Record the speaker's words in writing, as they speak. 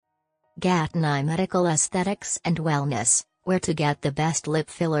GATTONI Medical Aesthetics and Wellness, where to get the best lip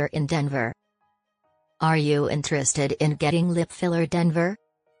filler in Denver. Are you interested in getting lip filler Denver?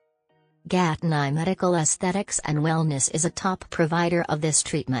 GATTONI Medical Aesthetics and Wellness is a top provider of this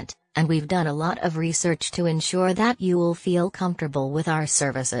treatment, and we've done a lot of research to ensure that you will feel comfortable with our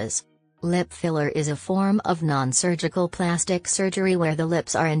services. Lip filler is a form of non-surgical plastic surgery where the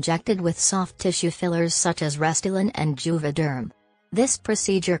lips are injected with soft tissue fillers such as Restylane and Juvederm. This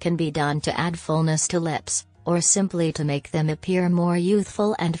procedure can be done to add fullness to lips, or simply to make them appear more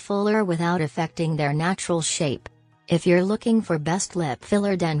youthful and fuller without affecting their natural shape. If you're looking for best lip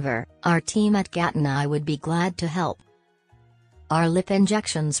filler Denver, our team at GATTONI would be glad to help. Are lip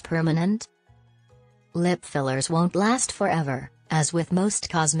injections permanent? Lip fillers won't last forever, as with most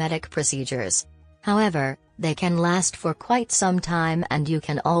cosmetic procedures. However, they can last for quite some time and you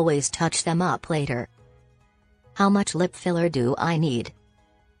can always touch them up later. How much lip filler do I need?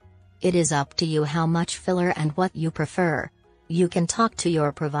 It is up to you how much filler and what you prefer. You can talk to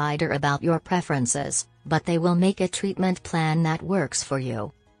your provider about your preferences, but they will make a treatment plan that works for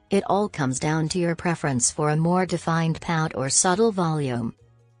you. It all comes down to your preference for a more defined pout or subtle volume.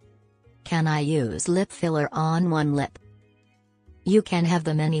 Can I use lip filler on one lip? You can have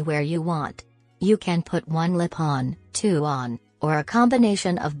them anywhere you want. You can put one lip on, two on, or a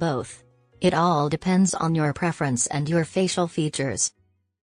combination of both. It all depends on your preference and your facial features.